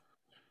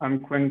I'm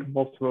Quinn,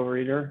 compulsive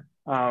overeater.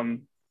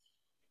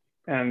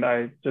 And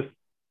I just,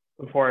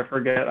 before I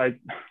forget, I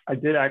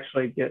did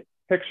actually get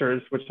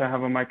pictures, which I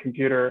have on my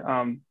computer.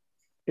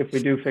 If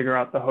we do figure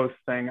out the host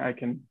thing, I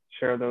can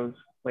share those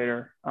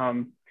later.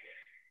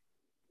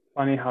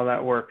 Funny how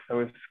that works. I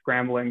was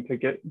scrambling to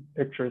get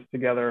pictures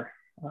together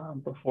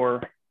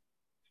before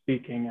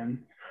speaking,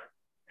 and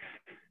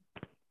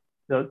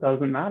it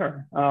doesn't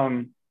matter.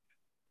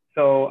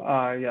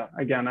 Yeah,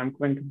 again, I'm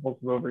Quinn,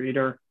 compulsive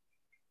overeater.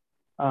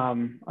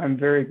 I'm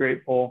very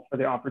grateful for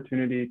the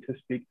opportunity to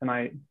speak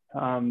tonight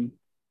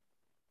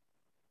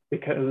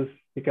because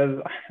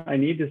I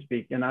need to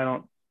speak, and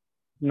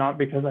not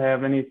because I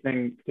have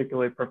anything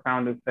particularly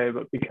profound to say,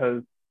 but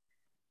because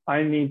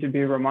I need to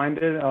be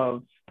reminded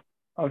of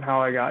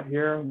how I got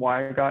here,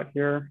 why I got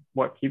here,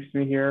 what keeps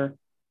me here,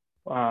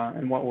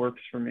 and what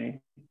works for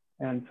me.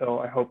 And so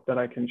I hope that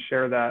I can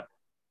share that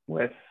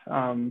with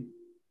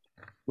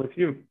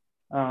you.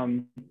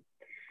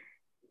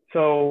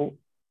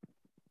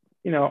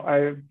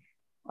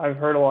 I've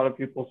heard a lot of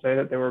people say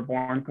that they were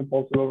born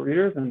compulsive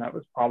overeaters, and that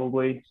was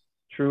probably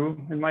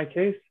true in my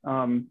case.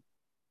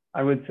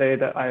 I would say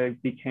that I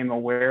became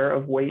aware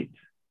of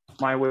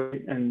my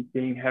weight and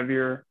being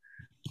heavier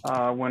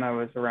when I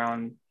was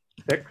around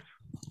 6.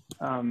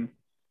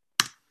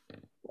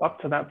 Up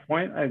to that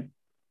point,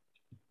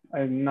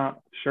 I'm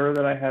not sure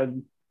that I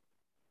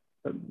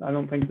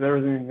don't think there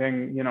was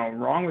anything,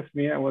 wrong with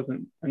me. I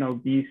wasn't an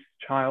obese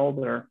child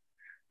or,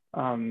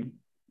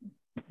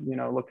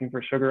 looking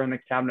for sugar in the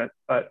cabinet,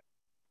 but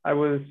I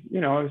was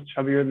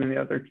chubbier than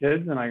the other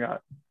kids, and I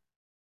got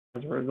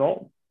as a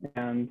result.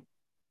 And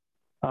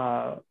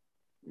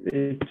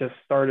it just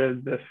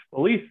started this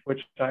belief,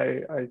 which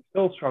I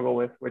still struggle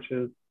with, which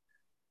is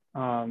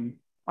I'm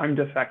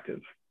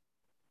defective.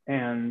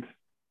 And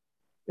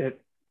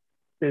it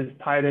is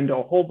tied into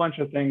a whole bunch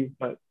of things,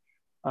 but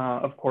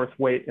of course,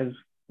 weight is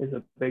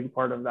a big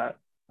part of that.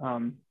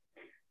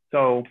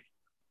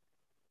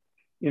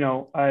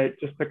 I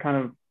just to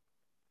kind of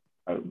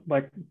I'd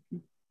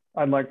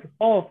like to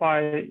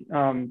qualify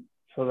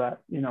so that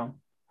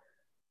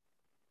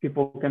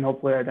people can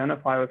hopefully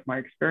identify with my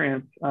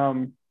experience.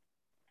 Like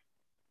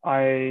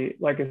I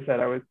said,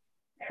 I was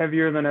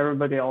heavier than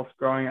everybody else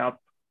growing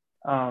up,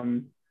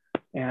 and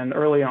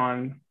early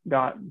on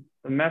got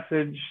the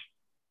message,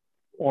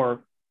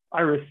 or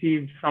I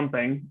received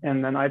something,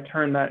 and then I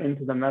turned that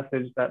into the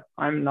message that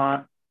I'm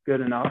not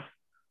good enough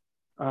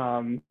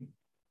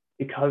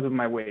because of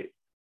my weight,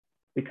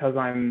 because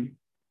I'm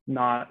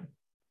not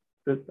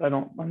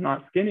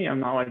skinny.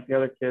 I'm not like the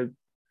other kids.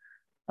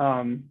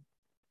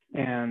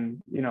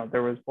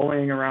 There was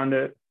bullying around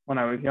it when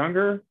I was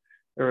younger.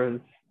 There was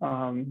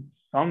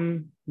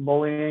some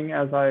bullying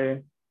as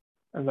I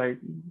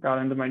got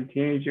into my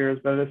teenage years,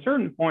 but at a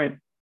certain point,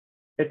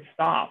 it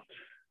stopped.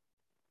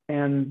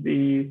 And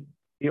the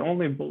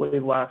only bully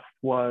left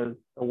was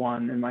the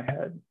one in my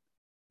head.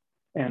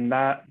 And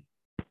that,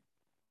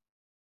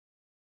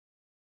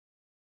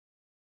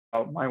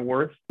 my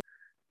worth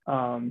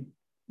or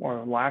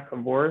lack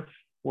of worth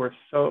were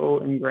so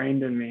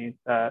ingrained in me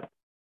that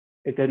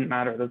it didn't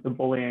matter that the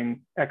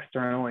bullying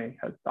externally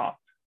had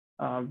stopped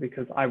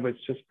because I was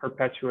just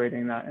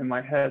perpetuating that in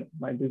my head.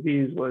 My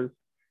disease was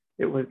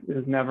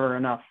never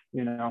enough.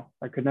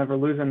 I could never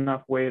lose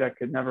enough weight.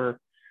 It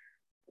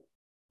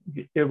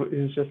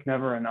was just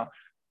never enough.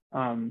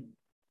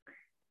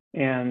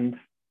 And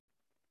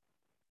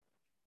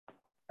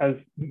as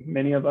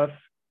many of us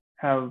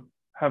have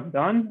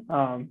done,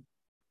 I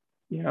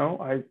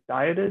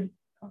dieted.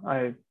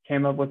 I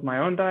came up with my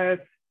own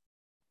diets.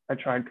 I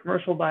tried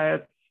commercial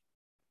diets.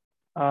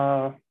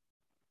 And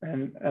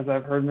as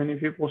I've heard many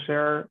people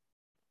share,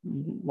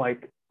 I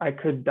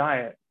could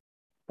diet.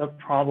 The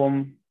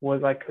problem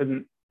was I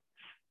couldn't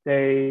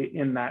stay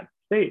in that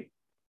state.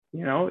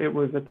 It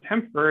was a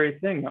temporary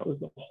thing. That was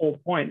the whole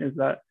point, is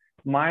that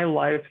my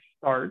life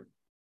starts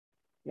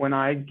when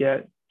I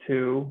get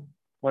to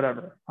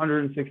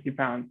 160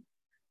 pounds.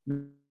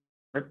 Then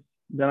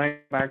I go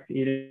back to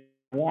eating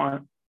what I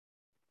want,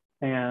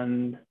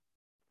 and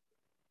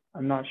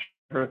I'm not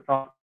sure if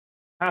I'll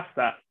past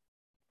that.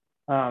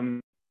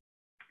 And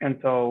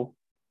so,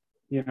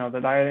 the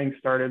dieting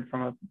started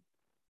from a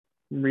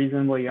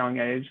reasonably young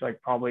age,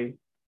 like probably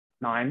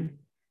 9.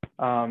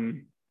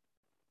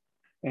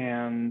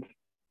 And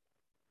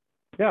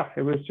yeah,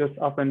 it was just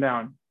up and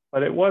down,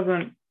 but it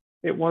wasn't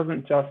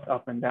just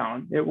up and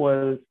down. This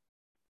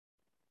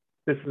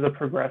is a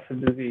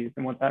progressive disease.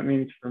 And what that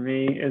means for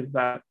me is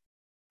that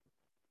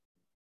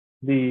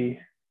the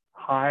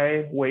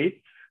high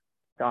weights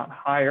got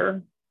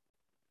higher,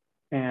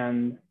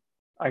 and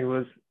I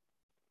was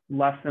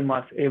less and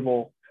less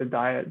able to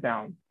diet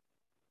down.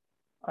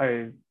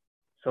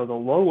 So the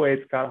low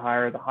weights got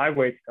higher, the high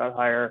weights got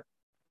higher,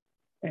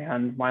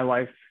 and my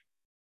life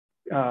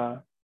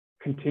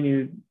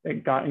continued.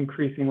 It got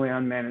increasingly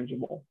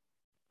unmanageable.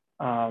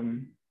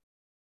 And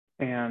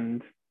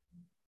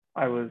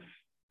I was,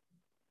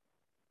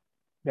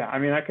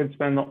 I could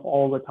spend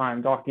all the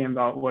time talking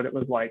about what it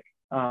was like.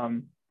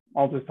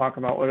 I'll just talk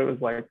about what it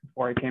was like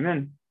before I came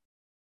in.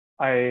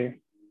 I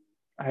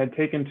had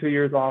taken 2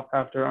 years off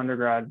after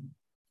undergrad,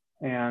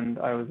 and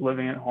I was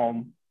living at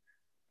home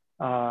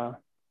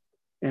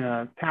in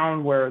a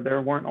town where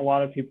there weren't a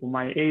lot of people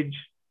my age,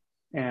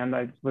 and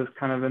I was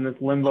kind of in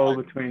this limbo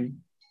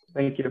between,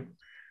 thank you,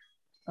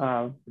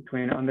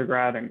 between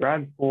undergrad and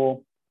grad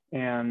school.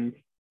 And,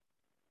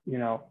 you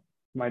know,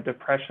 my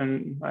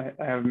depression, I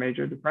have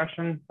major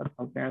depression. That's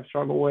something I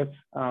struggle with.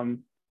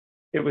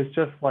 It was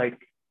just like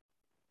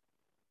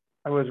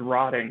I was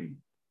rotting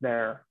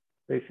there,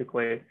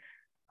 basically.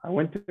 I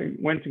went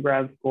to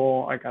grad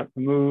school. I got to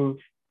move.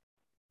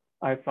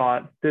 I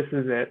thought, this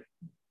is it.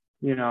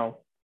 You know,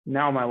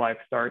 now my life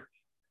starts.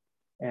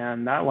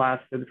 And that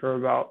lasted for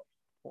about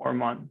 4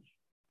 months.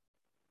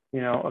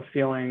 You know, a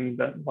feeling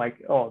that like,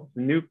 oh, it's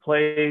a new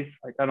place.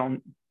 Like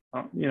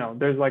you know,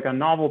 there's like a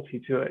novelty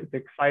to it. It's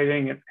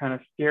exciting. It's kind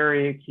of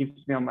scary. It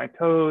keeps me on my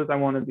toes. I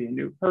want to be a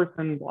new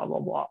person, blah, blah,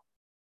 blah.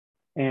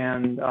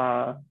 And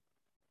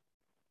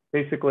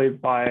basically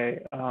by,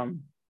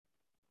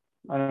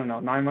 I don't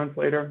know, 9 months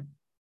later,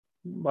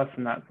 less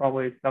than that,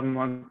 probably 7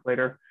 months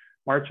later,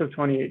 March of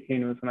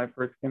 2018 was when I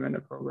first came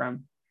into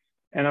program.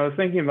 And I was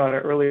thinking about it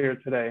earlier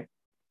today,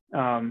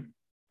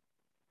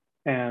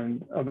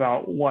 and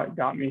about what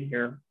got me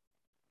here.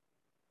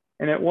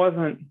 And it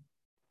wasn't,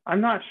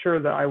 I'm not sure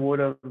that I would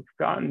have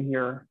gotten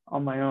here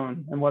on my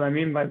own. And what I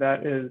mean by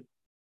that is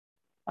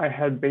I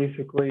had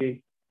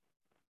basically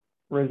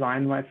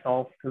resigned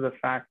myself to the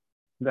fact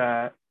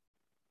that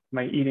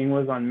my eating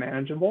was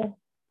unmanageable.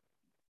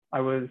 I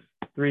was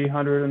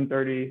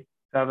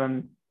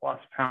 337 plus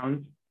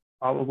pounds,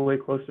 probably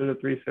closer to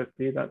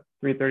 350. That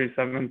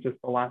 337 is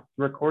just the last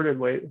recorded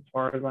weight, as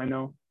far as I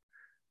know.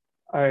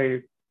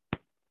 I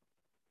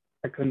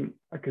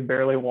could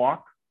barely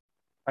walk.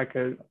 I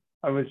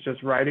was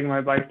just riding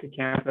my bike to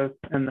campus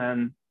and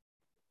then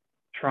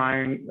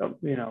trying,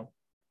 you know,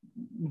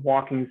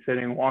 walking,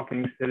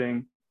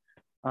 sitting.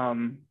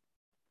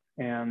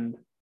 And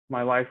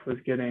my life was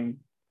getting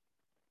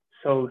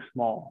so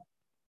small.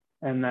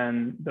 And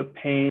then the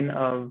pain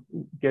of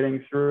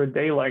getting through a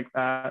day like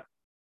that,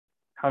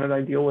 how did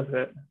I deal with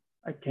it?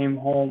 I came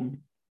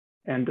home,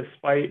 and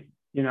despite,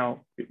 you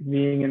know,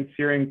 being in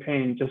searing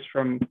pain just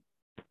from,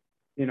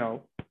 you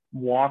know,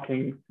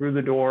 walking through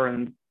the door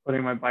and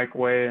putting my bike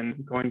away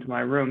and going to my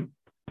room,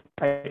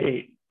 I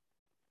ate,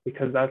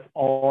 because that's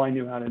all I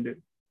knew how to do.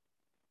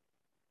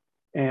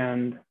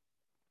 And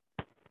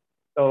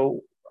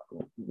so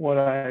what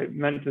I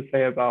meant to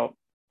say about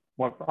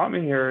what brought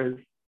me here is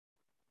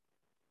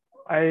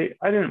I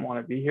didn't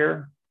want to be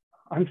here.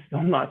 I'm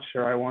still not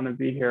sure I want to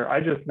be here.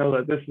 I just know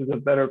that this is a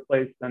better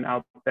place than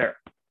out there,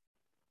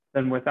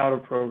 than without a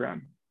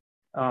program.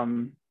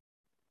 And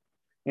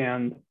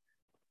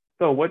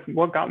so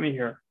what got me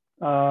here?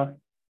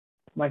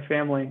 My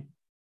family,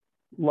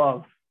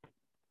 love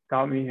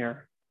got me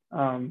here,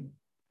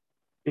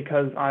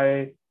 because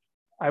I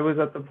was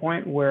at the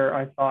point where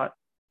I thought,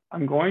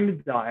 I'm going to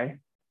die.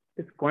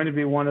 It's going to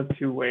be one of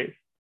two ways.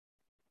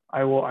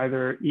 I will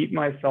either eat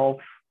myself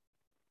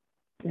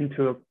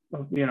into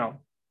you know,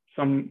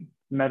 some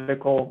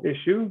medical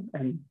issue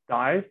and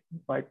die.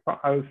 Like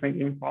I was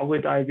thinking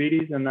probably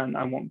diabetes, and then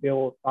I won't be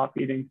able to stop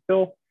eating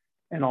still,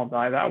 and I'll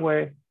die that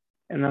way.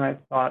 And then I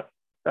thought,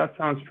 that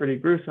sounds pretty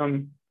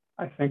gruesome.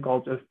 I think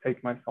I'll just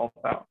take myself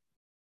out.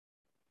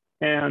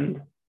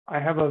 And I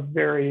have a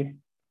very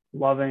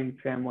loving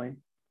family.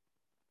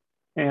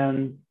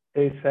 And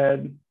they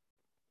said,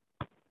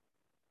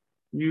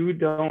 you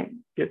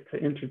don't get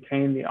to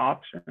entertain the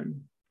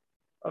option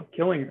of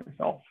killing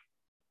yourself.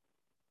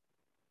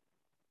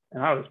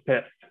 And I was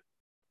pissed.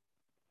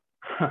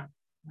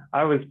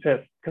 I was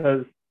pissed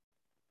because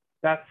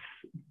that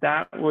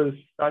was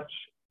such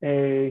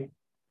a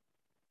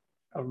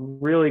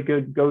really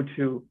good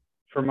go-to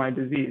for my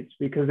disease,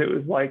 because it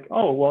was like,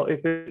 oh, well,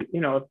 if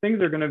things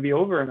are going to be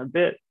over in a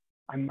bit,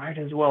 I might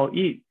as well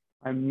eat.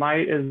 I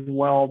might as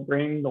well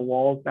bring the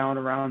walls down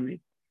around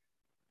me.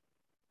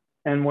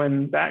 And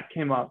when that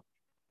came up,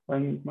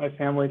 when my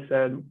family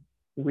said,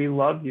 we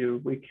love you,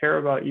 we care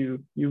about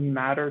you, you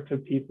matter to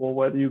people,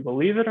 whether you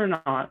believe it or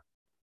not,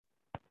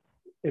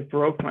 it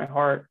broke my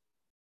heart.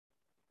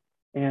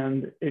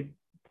 And it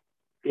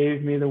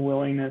gave me the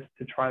willingness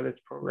to try this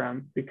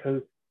program,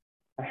 because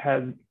I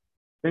had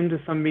been to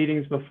some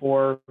meetings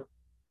before.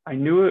 I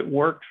knew it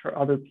worked for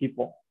other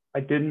people. I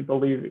didn't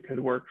believe it could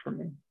work for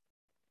me.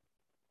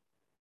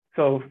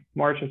 So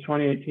March of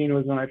 2018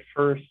 was when I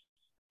first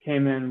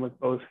came in with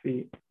both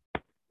feet.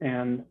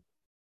 And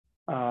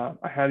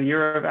I had a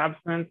year of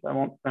abstinence. I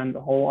won't spend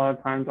a whole lot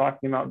of time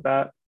talking about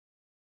that,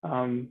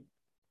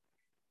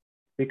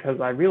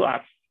 because I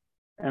relapsed.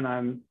 And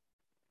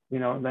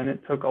then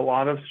it took a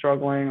lot of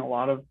struggling, a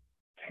lot of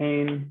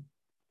pain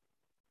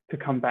to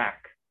come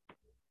back.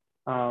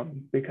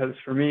 Because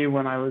for me,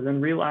 when I was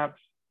in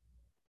relapse,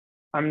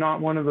 I'm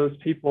not one of those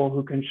people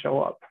who can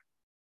show up.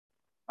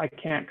 I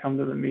can't come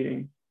to the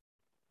meeting.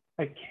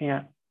 I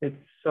can't. It's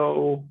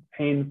so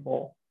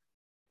painful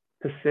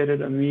to sit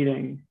at a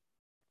meeting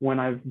when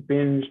I've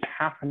binged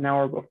half an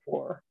hour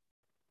before.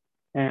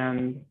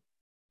 And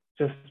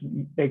just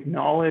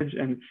acknowledge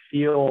and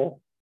feel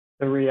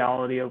the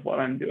reality of what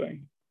I'm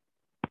doing.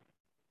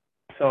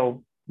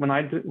 So when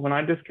I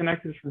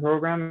disconnected from the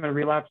program and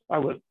relapsed, I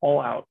was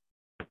all out.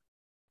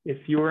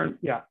 If you were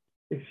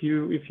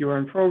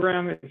in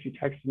program, if you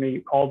texted me,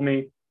 you called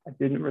me, I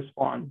didn't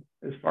respond.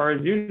 As far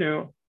as you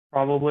knew,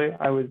 probably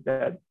I was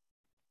dead.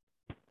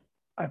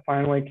 I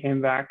finally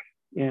came back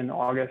in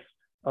August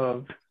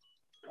of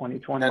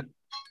 2020.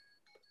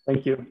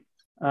 Thank you.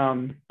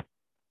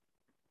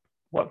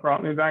 What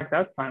brought me back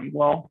that time?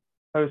 Well,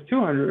 I was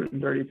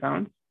 230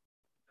 pounds.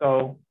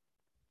 So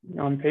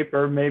on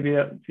paper, maybe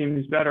that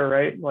seems better,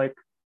 right? Like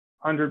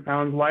 100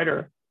 pounds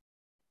lighter.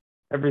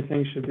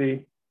 Everything should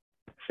be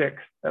fixed.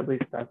 At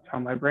least that's how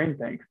my brain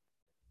thinks.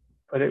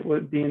 But it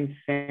was the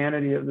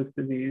insanity of this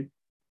disease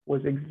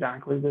was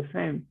exactly the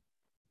same.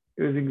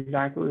 It was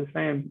exactly the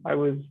same.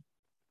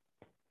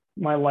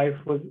 My life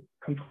was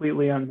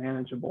completely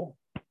unmanageable.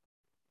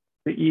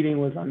 The eating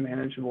was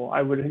unmanageable.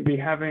 I was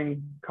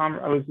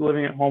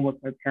living at home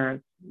with my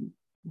parents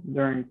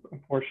during a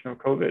portion of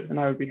COVID, and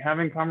I would be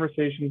having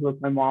conversations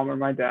with my mom or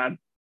my dad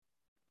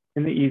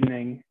in the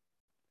evening,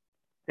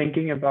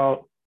 thinking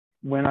about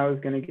when I was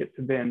going to get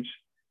to binge.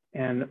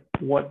 And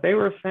what they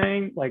were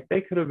saying, like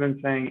they could have been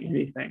saying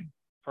anything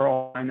for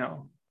all I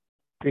know,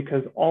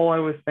 because all I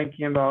was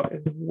thinking about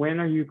is when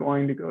are you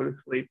going to go to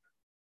sleep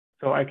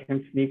so I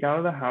can sneak out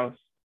of the house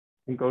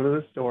and go to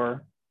the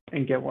store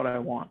and get what I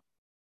want.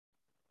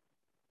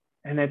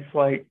 And it's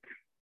like,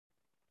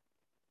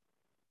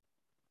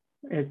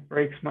 it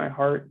breaks my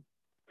heart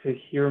to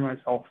hear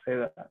myself say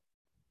that,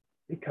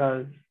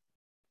 because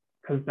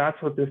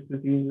that's what this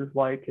disease is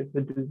like. It's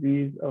a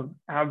disease of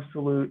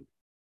absolute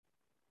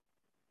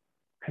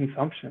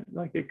consumption.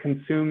 Like it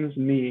consumes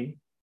me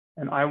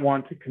and I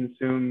want to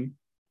consume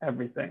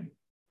everything.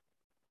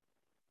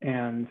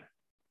 And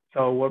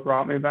so what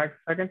brought me back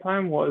the second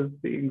time was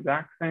the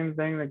exact same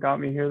thing that got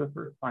me here the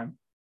first time.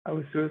 I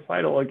was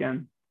suicidal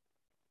again.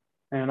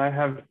 And I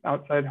have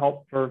outside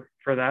help for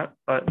that,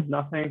 but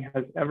nothing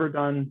has ever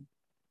done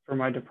for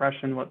my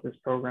depression what this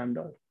program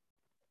does.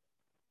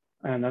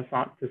 And that's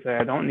not to say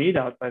I don't need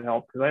outside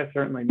help, because I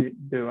certainly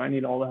do. I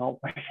need all the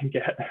help I can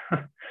get.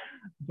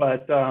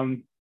 But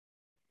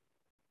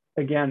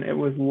again, it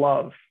was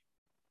love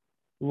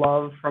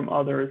from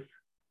others,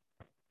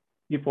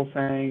 people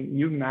saying,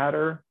 you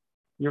matter,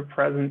 your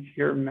presence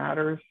here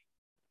matters,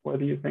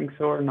 whether you think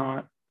so or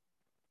not.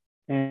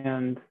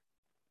 And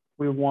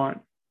we want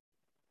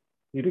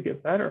you to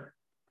get better.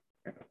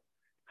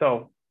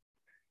 So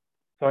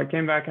I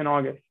came back in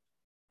August.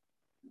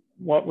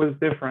 What was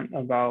different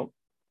about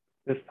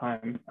this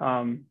time?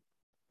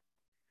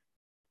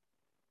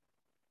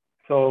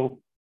 So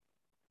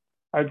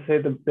I'd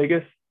say the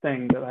biggest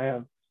thing that I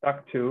have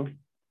stuck to,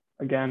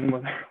 again,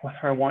 whether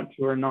I want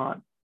to or not,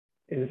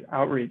 is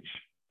outreach.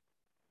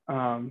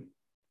 I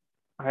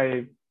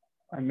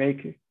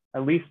make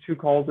at least 2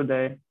 calls a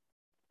day.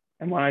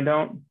 And when I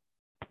don't,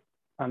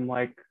 I'm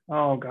like,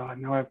 oh God,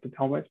 now I have to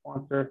tell my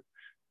sponsor,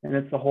 and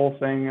it's the whole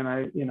thing.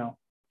 And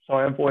so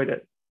I avoid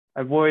it.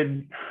 I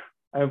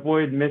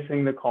avoid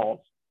missing the calls.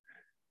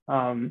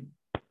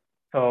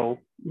 So,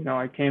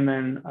 I came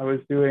in, I was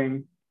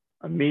doing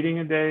a meeting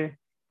a day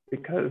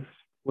because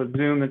with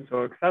Zoom, it's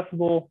so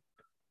accessible.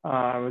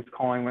 I was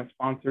calling my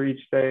sponsor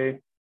each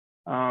day.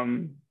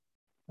 And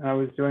I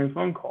was doing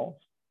phone calls.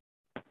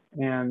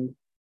 And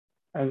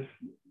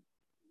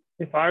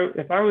if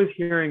I was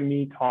hearing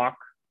me talk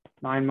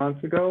 9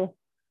 months ago,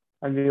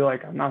 I'd be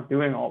like, I'm not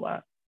doing all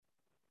that.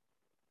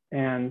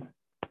 And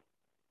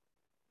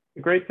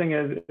the great thing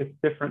is it's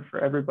different for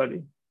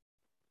everybody.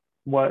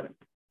 What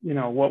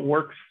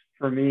works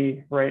for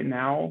me right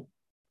now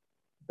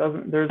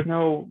there's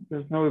no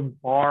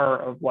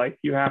bar of like,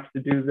 you have to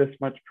do this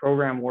much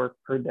program work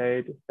per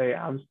day to stay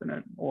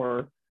abstinent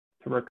or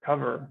to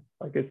recover.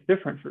 Like it's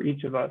different for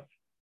each of us.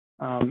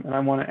 And I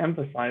want to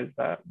emphasize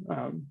that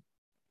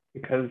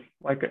because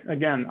like,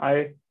 again,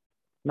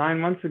 9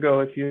 months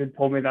ago, if you had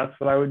told me that's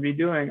what I would be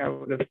doing, I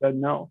would have said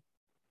no.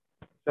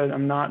 Said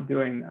I'm not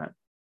doing that.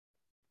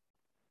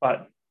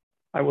 But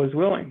I was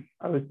willing.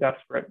 I was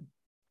desperate.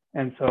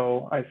 And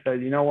so I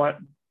said, you know what?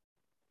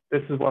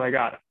 This is what I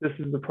got. This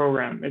is the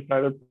program. It's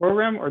either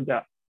program or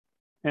death.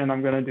 And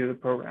I'm going to do the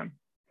program.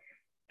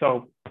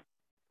 So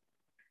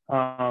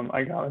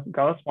I got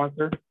a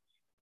sponsor.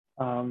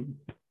 I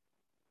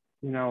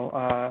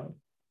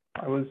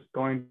was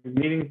going to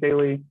meetings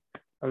daily.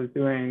 I was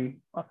doing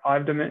a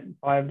 5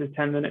 to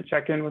 10 minute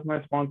check-in with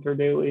my sponsor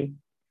daily,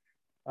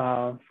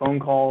 phone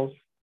calls,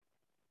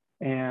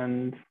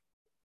 and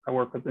I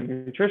work with a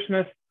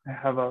nutritionist. I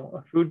have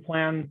a food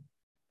plan.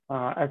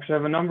 Actually, I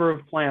have a number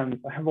of plans.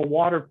 I have a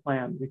water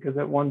plan because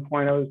at one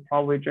point I was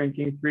probably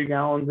drinking 3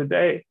 gallons a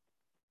day,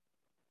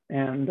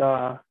 and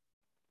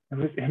it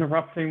was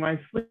interrupting my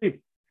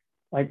sleep.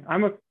 Like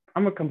I'm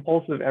a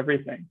compulsive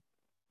everything.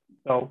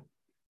 So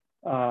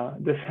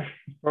this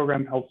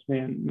program helps me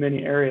in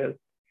many areas.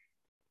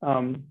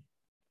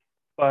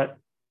 But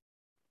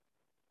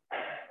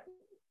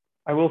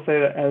I will say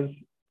that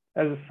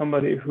as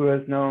somebody who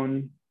has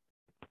known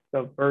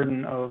the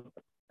burden of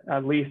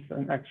at least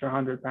an extra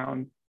 100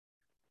 pounds.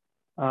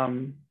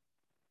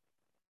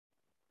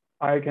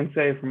 I can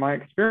say from my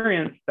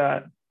experience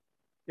that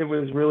it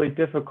was really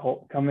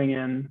difficult coming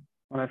in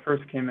when I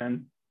first came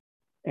in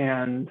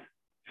and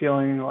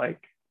feeling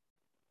like,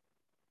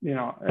 you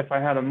know, if I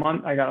had a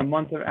month, I got a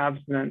month of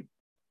abstinence,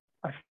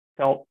 I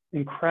felt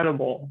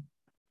incredible.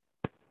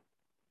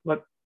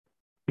 But,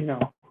 you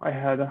know, I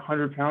had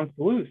 100 pounds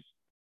to lose.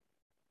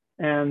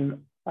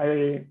 And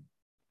it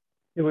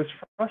was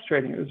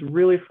frustrating. It was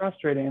really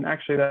frustrating. And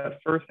actually that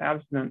first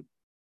abstinence,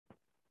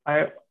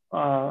 the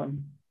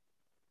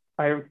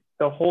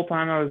whole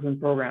time I was in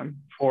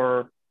program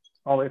for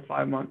probably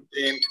 5 months.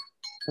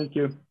 Thank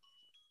you.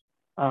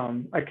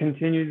 I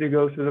continued to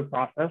go through the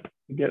process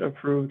to get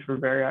approved for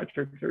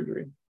bariatric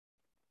surgery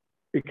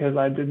because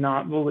I did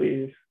not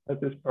believe that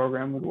this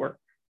program would work.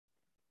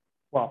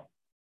 Well,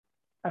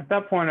 at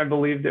that point, I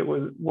believed it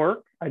would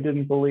work. I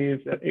didn't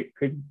believe that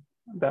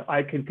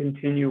I could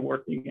continue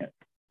working it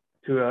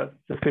to a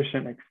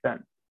sufficient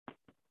extent.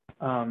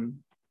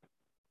 And,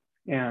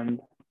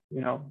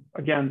 you know,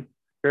 again,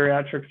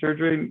 bariatric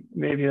surgery,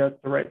 maybe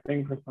that's the right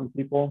thing for some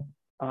people.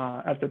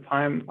 At the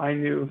time, I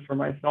knew for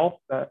myself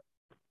that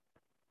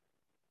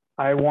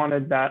I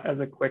wanted that as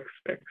a quick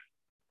fix.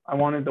 I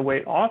wanted the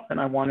weight off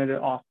and I wanted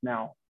it off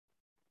now.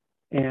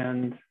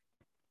 And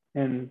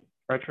in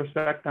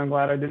retrospect, I'm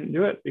glad I didn't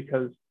do it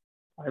because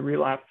I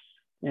relapsed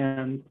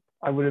and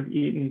I would have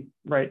eaten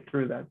right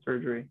through that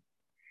surgery.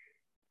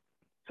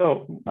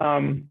 So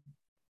I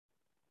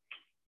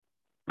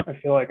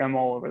feel like I'm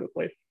all over the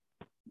place.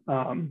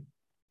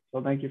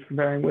 So thank you for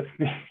bearing with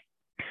me.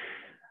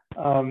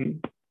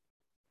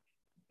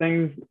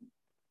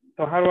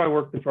 So how do I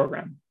work the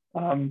program?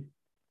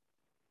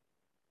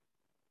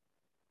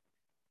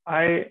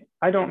 I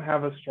don't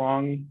have a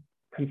strong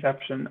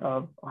conception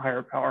of a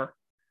higher power.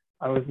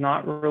 I was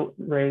not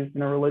raised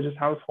in a religious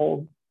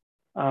household.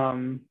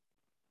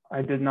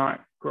 I did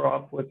not grow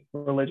up with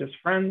religious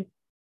friends.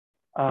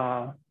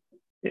 I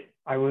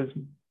was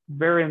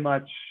very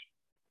much,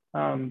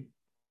 I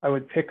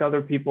would pick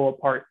other people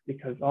apart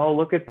because, oh,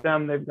 look at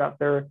them. They've got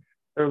their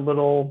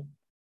little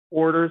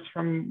orders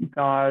from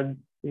God,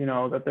 you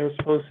know, that they're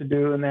supposed to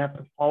do, and they have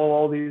to follow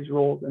all these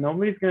rules, and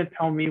nobody's going to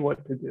tell me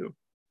what to do.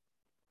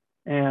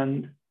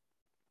 And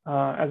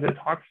as it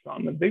talks about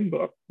in the big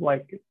book,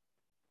 like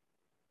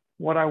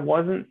what I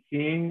wasn't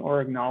seeing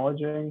or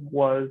acknowledging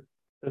was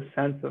the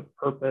sense of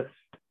purpose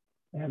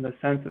and the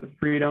sense of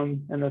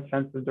freedom and the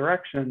sense of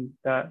direction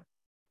that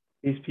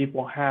these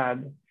people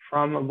had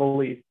from a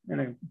belief in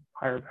a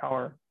higher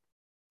power.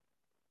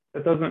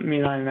 That doesn't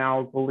mean I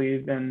now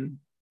believe in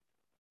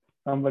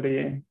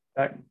somebody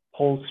that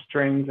pulls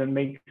strings and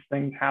makes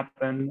things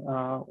happen,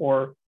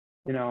 or,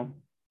 you know,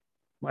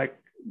 like,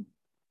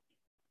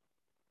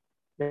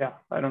 yeah,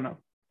 I don't know.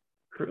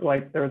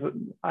 Like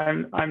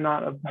I'm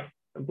not a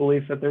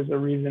belief that there's a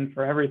reason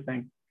for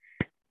everything,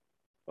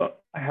 but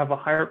I have a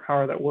higher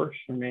power that works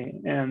for me.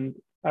 And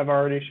I've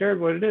already shared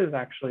what it is,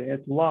 actually.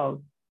 It's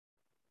love.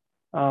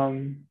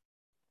 And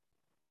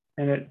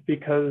it's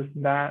because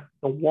that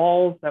the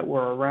walls that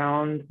were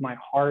around my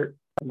heart,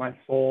 and my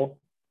soul,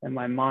 and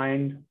my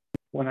mind,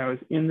 when I was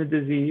in the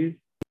disease,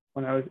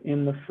 when I was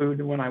in the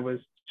food, when I was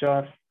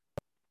just,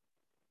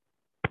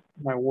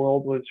 my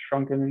world was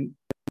shrunken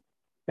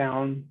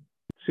down,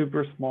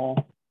 super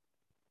small.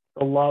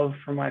 The love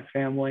for my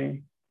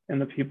family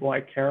and the people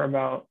I care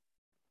about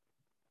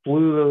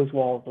blew those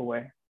walls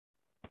away.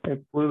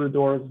 It blew the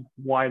doors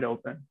wide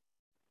open.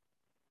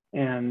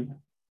 And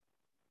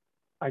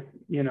I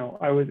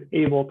was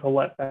able to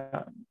let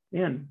that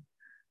in.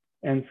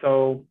 And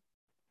so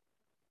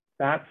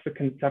that's the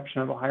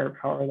conception of a higher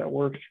power that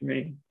works for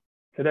me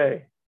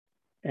today.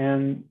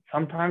 And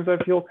sometimes I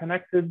feel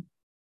connected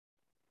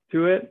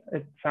to it.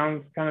 It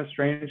sounds kind of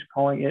strange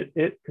calling it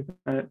because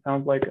then it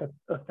sounds like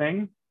a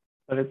thing,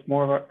 but it's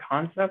more of a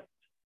concept.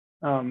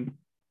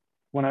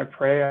 When I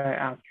pray, I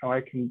ask how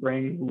I can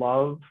bring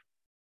love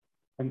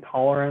and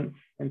tolerance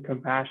and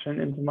compassion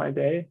into my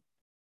day.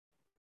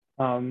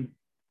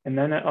 And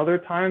then at other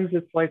times,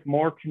 it's like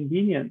more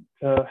convenient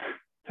to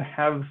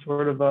have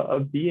sort of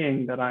a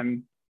being that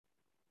I'm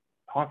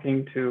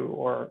talking to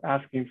or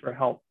asking for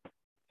help.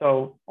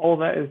 So all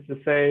that is to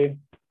say,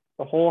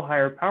 the whole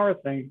higher power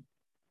thing,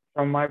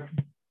 from my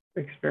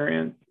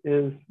experience,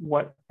 is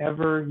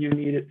whatever you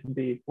need it to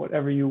be,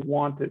 whatever you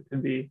want it to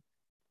be,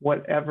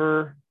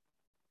 whatever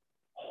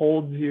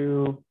holds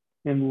you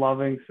in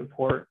loving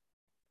support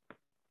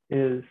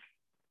is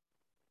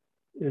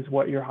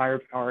what your higher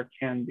power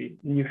can be.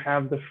 And you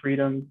have the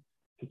freedom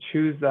to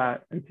choose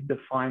that and to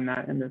define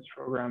that in this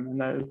program. And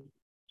that is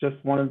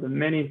just one of the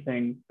many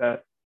things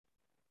that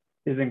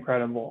is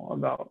incredible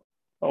about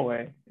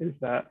OA, is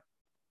that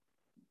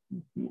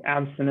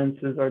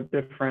abstinences are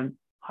different,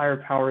 higher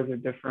powers are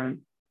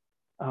different,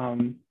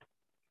 and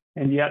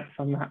yet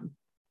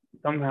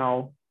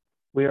somehow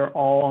we are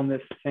all on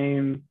this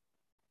same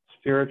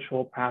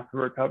spiritual path of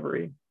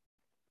recovery.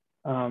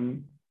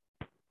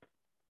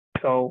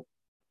 So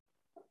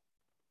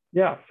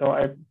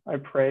I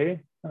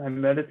pray and I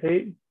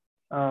meditate.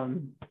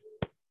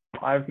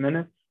 5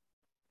 minutes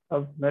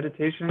of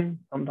meditation,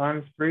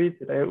 sometimes 3.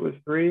 Today it was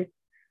 3.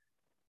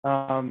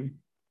 I've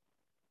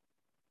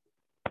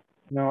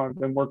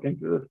been working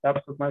through the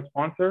steps with my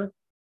sponsor.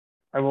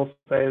 I will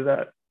say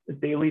that a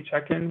daily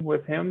check-in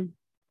with him,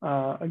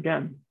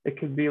 again, it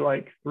could be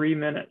like 3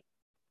 minutes.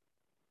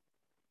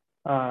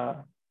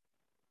 That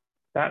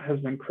has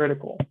been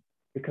critical,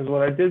 because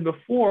what I did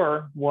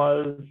before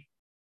was,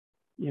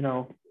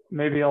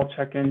 maybe I'll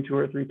check in 2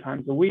 or 3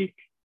 times a week.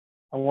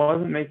 I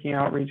wasn't making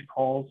outreach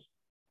calls,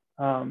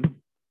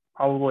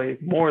 probably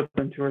more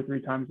than 2 or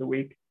 3 times a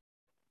week.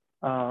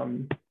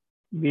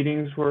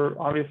 Meetings were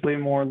obviously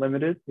more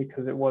limited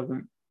because we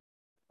weren't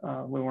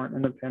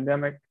in the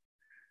pandemic,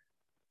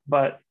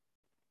 but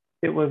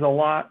it was a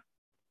lot.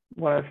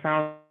 What I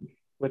found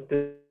with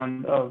this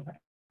round of,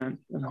 and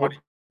hope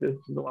this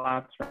is the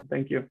last round,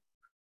 thank you,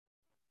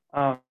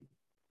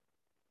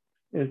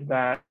 is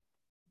that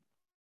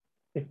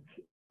it's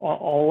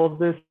all of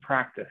this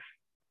practice.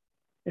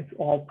 It's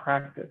all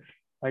practice.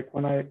 Like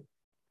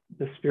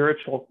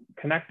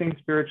connecting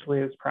spiritually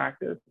is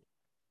practice.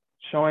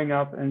 Showing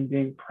up and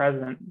being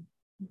present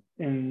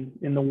in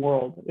the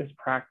world is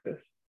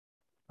practice.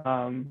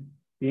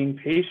 Being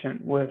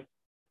patient with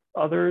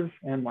others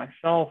and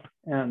myself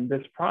and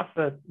this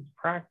process is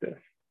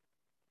practice.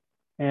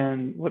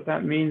 And what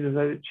that means is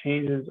that it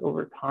changes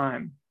over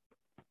time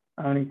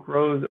and it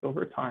grows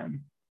over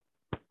time.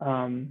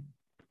 And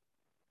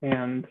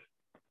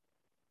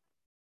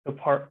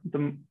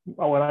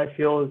what I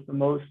feel is the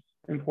most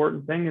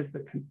important thing is the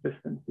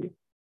consistency.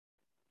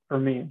 For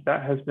me,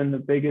 that has been the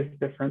biggest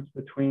difference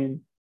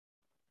between,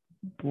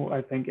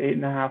 I think,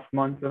 8.5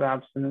 months of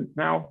abstinence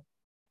now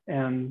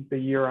and the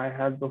year I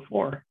had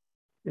before.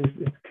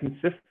 It's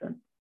consistent,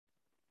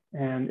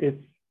 and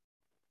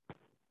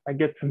I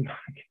get to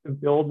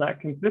build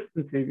that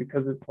consistency,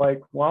 because it's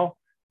like, well,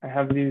 I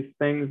have these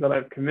things that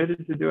I've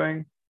committed to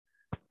doing.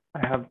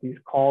 I have these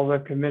calls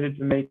I've committed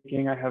to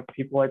making. I have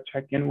people I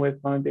check in with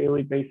on a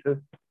daily basis.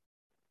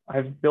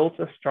 I've built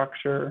a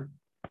structure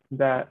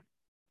that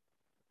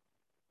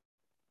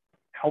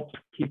helps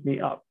keep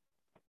me up.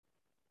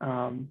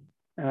 And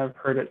I've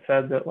heard it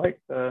said that like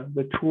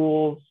the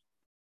tools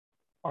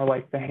are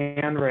like the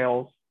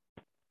handrails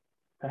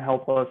to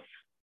help us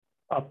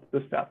up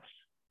the steps.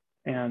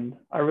 And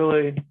I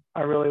really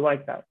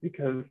like that,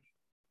 because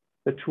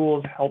the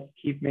tools help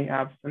keep me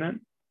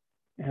abstinent.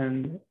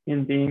 And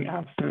in being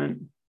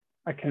abstinent,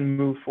 I can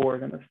move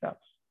forward in the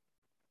steps.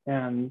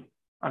 And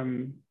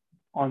I'm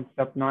on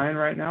step 9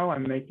 right now.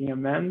 I'm making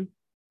amends.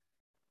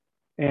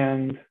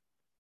 And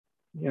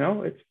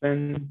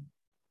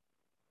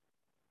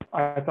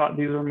I thought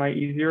these were my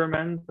easier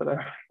amends that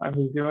I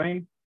was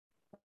doing,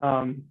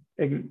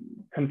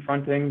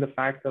 confronting the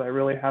fact that I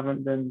really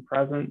haven't been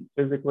present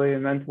physically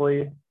and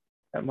mentally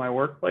at my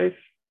workplace.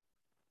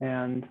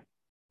 And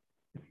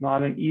it's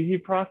not an easy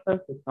process.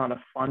 It's not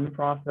a fun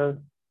process,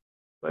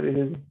 but it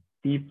is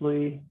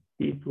deeply,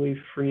 deeply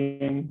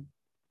freeing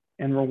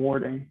and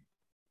rewarding.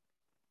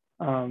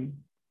 And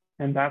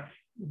that's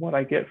what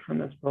I get from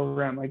this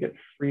program. I get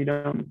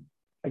freedom.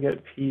 I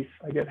get peace,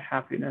 I get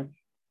happiness,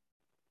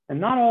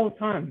 and not all the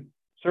time,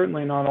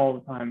 certainly not all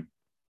the time.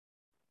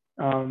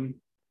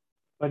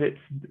 But it's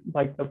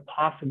like the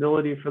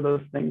possibility for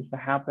those things to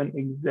happen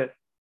exists.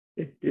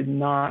 It did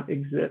not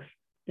exist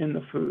in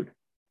the food.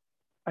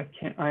 I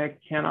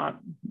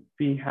cannot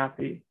be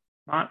happy,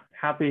 not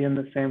happy in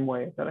the same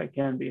way that I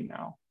can be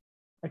now.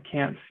 I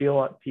can't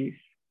feel at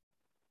peace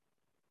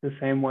the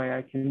same way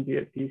I can be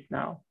at peace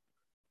now.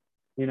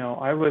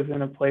 I was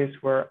in a place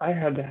where I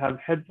had to have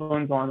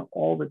headphones on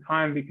all the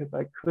time because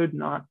I could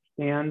not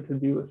stand to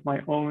be with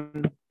my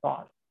own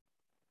thoughts.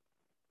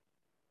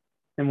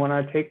 And when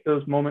I take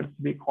those moments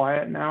to be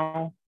quiet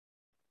now,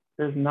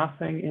 there's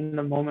nothing in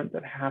the moment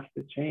that has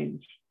to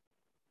change.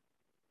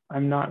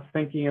 I'm not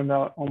thinking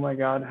about, oh my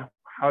God,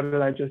 how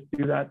did I just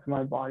do that to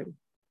my body?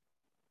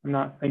 I'm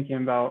not thinking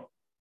about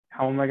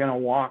how am I going to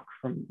walk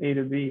from A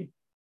to B.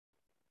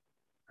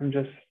 I'm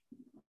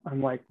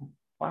like,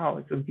 wow,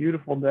 it's a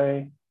beautiful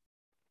day.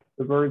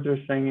 The birds are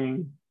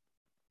singing.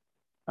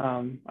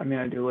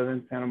 I do live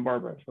in Santa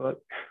Barbara, so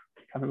that's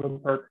kind of a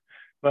perk,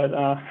 but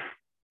I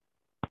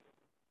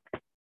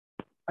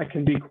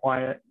can be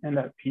quiet and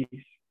at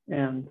peace,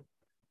 and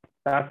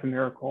that's a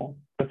miracle.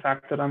 The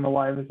fact that I'm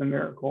alive is a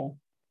miracle,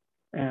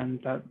 and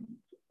that's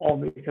all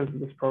because of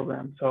this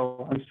program.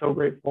 So I'm so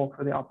grateful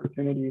for the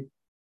opportunity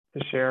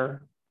to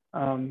share,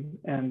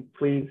 and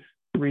please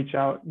reach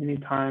out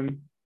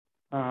anytime,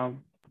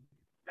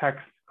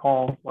 text,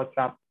 call,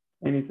 WhatsApp,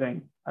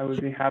 anything. I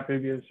would be happy to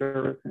be of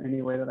service in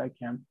any way that I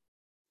can.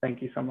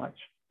 Thank you so much.